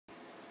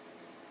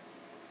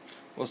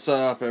What's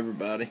up,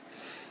 everybody?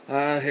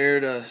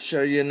 Here to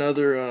show you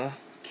another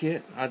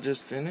kit I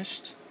just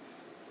finished.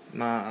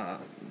 My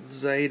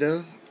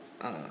Zeta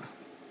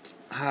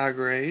high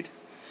grade.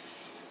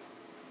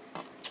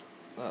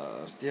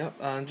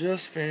 Yep, I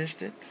just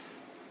finished it.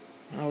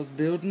 I was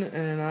building it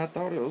and I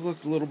thought it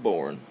looked a little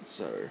boring,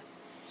 so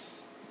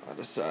I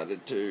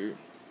decided to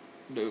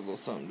do a little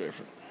something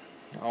different.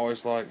 I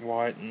always like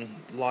white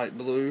and light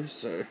blue,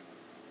 so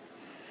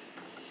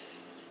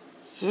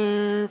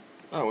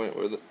I went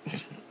with it.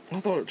 I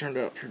thought it turned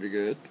out pretty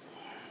good.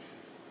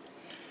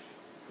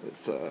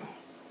 It's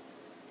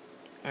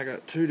I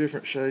got two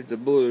different shades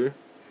of blue,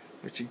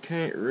 which you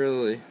can't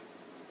really,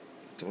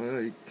 well,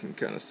 you can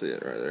kind of see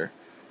it right there.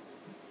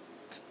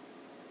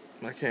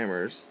 My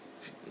camera's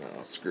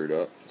screwed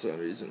up, so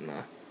I'm using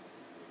my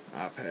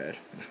iPad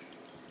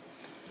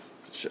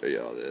to show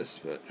you all this,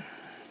 but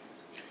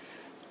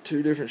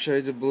two different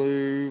shades of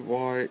blue,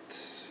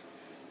 white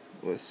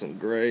with some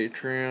gray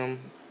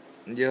trim,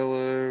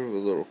 yellow with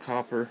a little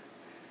copper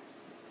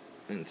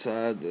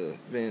inside the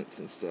vents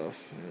and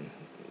stuff, and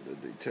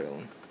the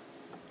detailing.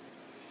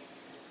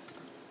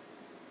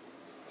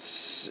 Let's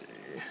see.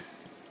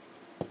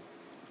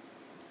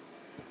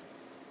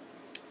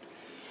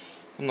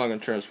 I'm not going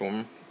to transform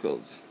them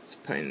because it's a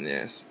pain in the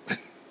ass. But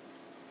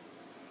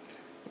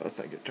I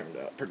think it turned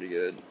out pretty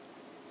good.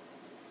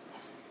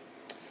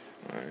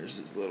 Alright, here's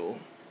this little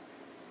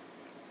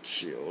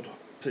shield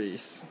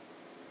piece.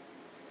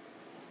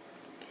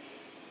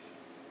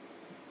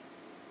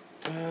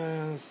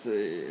 Let's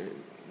see,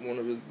 one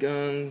of his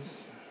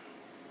guns,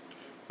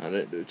 I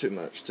didn't do too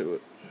much to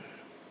it.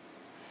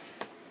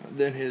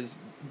 Then his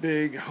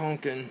big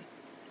honking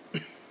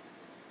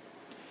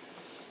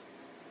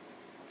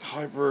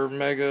hyper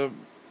mega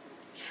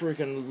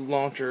freaking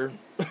launcher,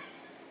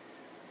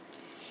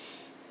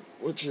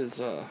 which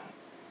is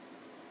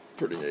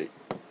pretty neat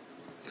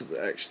because it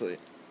actually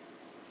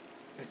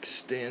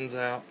extends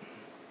out.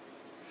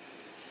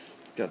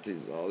 Got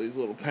all these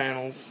little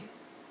panels.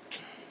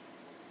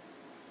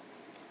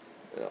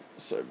 Yep,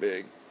 so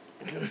big.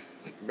 I can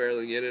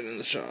barely get it in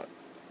the shot.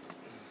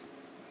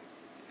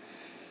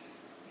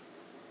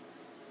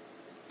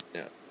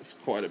 Yeah, it's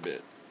quite a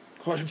bit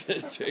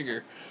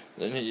bigger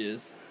than he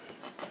is.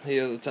 He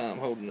has the time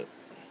holding it.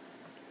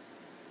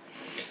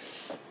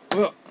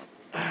 Well,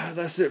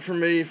 that's it for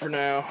me for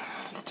now.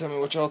 Tell me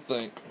what y'all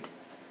think.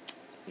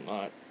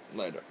 Alright,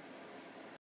 later.